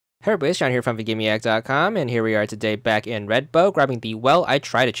Hey everybody, it's John here from VidGamiac.com, and here we are today back in Red Bow, grabbing the Well I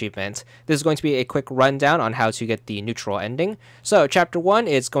Tried achievement. This is going to be a quick rundown on how to get the neutral ending. So, Chapter 1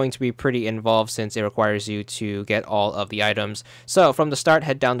 is going to be pretty involved since it requires you to get all of the items. So, from the start,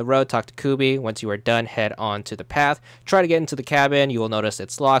 head down the road, talk to Kubi. Once you are done, head on to the path. Try to get into the cabin. You will notice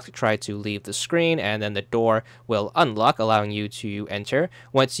it's locked. Try to leave the screen, and then the door will unlock, allowing you to enter.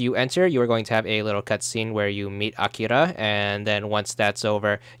 Once you enter, you are going to have a little cutscene where you meet Akira, and then once that's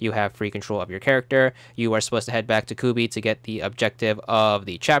over, you have free control of your character. You are supposed to head back to Kubi to get the objective of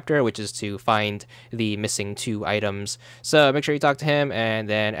the chapter, which is to find the missing 2 items. So make sure you talk to him, and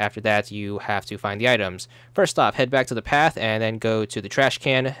then after that you have to find the items. First off, head back to the path and then go to the trash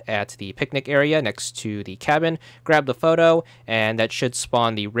can at the picnic area next to the cabin. Grab the photo, and that should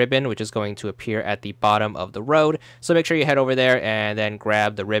spawn the ribbon, which is going to appear at the bottom of the road. So make sure you head over there and then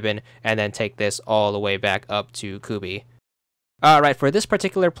grab the ribbon, and then take this all the way back up to Kubi. Alright, for this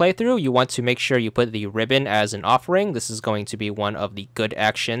particular playthrough, you want to make sure you put the ribbon as an offering. This is going to be one of the good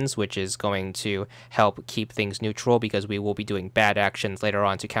actions, which is going to help keep things neutral because we will be doing bad actions later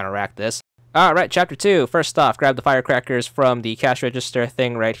on to counteract this. Alright, Chapter 2. First off, grab the firecrackers from the cash register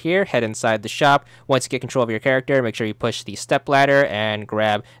thing right here. Head inside the shop. Once you get control of your character, make sure you push the step ladder and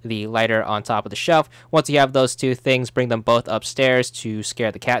grab the lighter on top of the shelf. Once you have those 2 things, bring them both upstairs to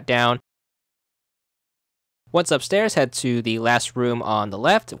scare the cat down. Once upstairs, head to the last room on the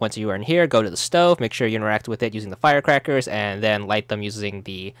left. Once you are in here, go to the stove. Make sure you interact with it using the firecrackers, and then light them using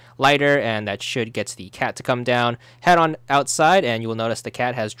the lighter, and that should get the cat to come down. Head on outside, and you will notice the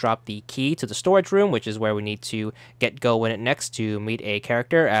cat has dropped the key to the storage room, which is where we need to get going next to meet a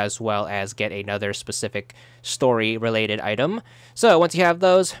character, as well as get another specific story-related item. So once you have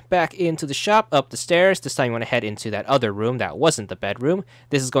those, back into the shop, up the stairs. This time you want to head into that other room that wasn't the bedroom.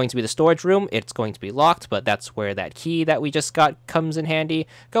 This is going to be the storage room. It's going to be locked, but that's where that key that we just got comes in handy.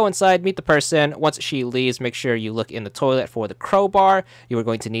 Go inside, meet the person. Once she leaves, make sure you look in the toilet for the crowbar. You are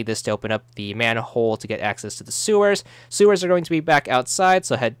going to need this to open up the manhole to get access to the sewers. Sewers are going to be back outside,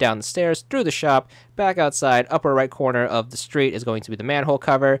 so head down the stairs, through the shop, back outside. Upper right corner of the street is going to be the manhole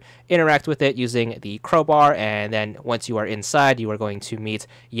cover. Interact with it using the crowbar, and then once you are inside, you are going to meet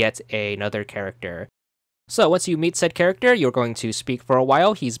yet another character. So once you meet said character, you're going to speak for a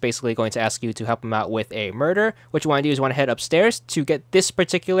while. He's basically going to ask you to help him out with a murder. What you want to do is you want to head upstairs. To get this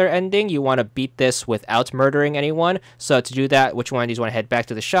particular ending, you want to beat this without murdering anyone. So to do that, what you want to do is you want to head back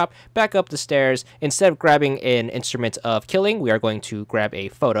to the shop, back up the stairs. Instead of grabbing an instrument of killing, we are going to grab a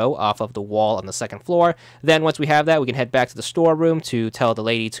photo off of the wall on the 2nd floor. Then once we have that, we can head back to the storeroom to tell the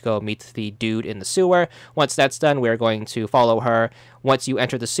lady to go meet the dude in the sewer. Once that's done, we are going to follow her. Once you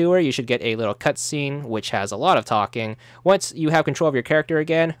enter the sewer, you should get a little cutscene, which has a lot of talking. Once you have control of your character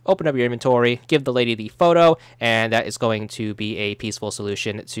again, open up your inventory, give the lady the photo, and that is going to be a peaceful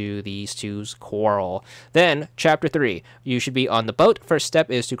solution to these two's quarrel. Then, Chapter 3. You should be on the boat. First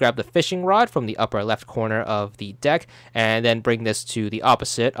step is to grab the fishing rod from the upper left corner of the deck, and then bring this to the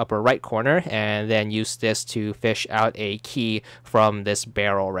opposite upper right corner, and then use this to fish out a key from this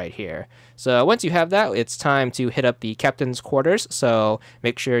barrel right here. So once you have that, it's time to hit up the captain's quarters. So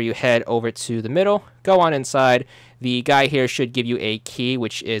make sure you head over to the middle, go on inside. The guy here should give you a key,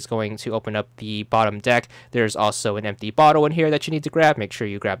 which is going to open up the bottom deck. There's also an empty bottle in here that you need to grab. Make sure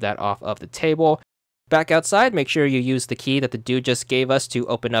you grab that off of the table. Back outside, make sure you use the key that the dude just gave us to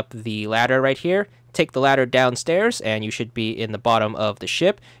open up the ladder right here. Take the ladder downstairs, and you should be in the bottom of the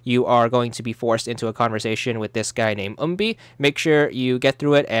ship. You are going to be forced into a conversation with this guy named Umbi. Make sure you get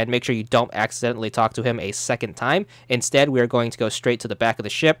through it, and make sure you don't accidentally talk to him a second time. Instead, we are going to go straight to the back of the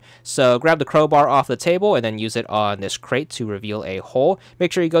ship. So grab the crowbar off the table, and then use it on this crate to reveal a hole.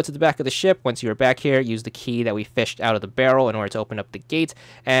 Make sure you go to the back of the ship. Once you are back here, use the key that we fished out of the barrel in order to open up the gate,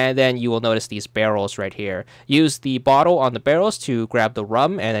 and then you will notice these barrels right here. Use the bottle on the barrels to grab the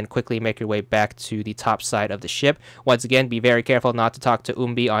rum, and then quickly make your way back to the top side of the ship. Once again, be very careful not to talk to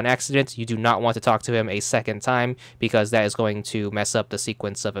Umbi on accident. You do not want to talk to him a second time, because that is going to mess up the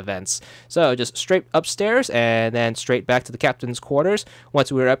sequence of events. So just straight upstairs, and then straight back to the captain's quarters.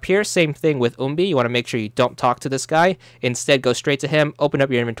 Once we're up here, same thing with Umbi. You want to make sure you don't talk to this guy. Instead, go straight to him, open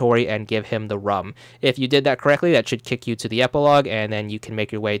up your inventory, and give him the rum. If you did that correctly, that should kick you to the epilogue, and then you can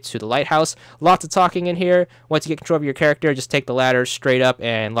make your way to the lighthouse. Lots of talking in here. Once you get control of your character, just take the ladder straight up,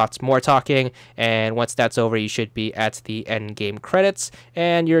 and lots more talking. And once that's over, you should be at the end game credits,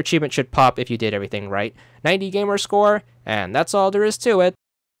 and your achievement should pop if you did everything right. 90 gamer score, and that's all there is to it.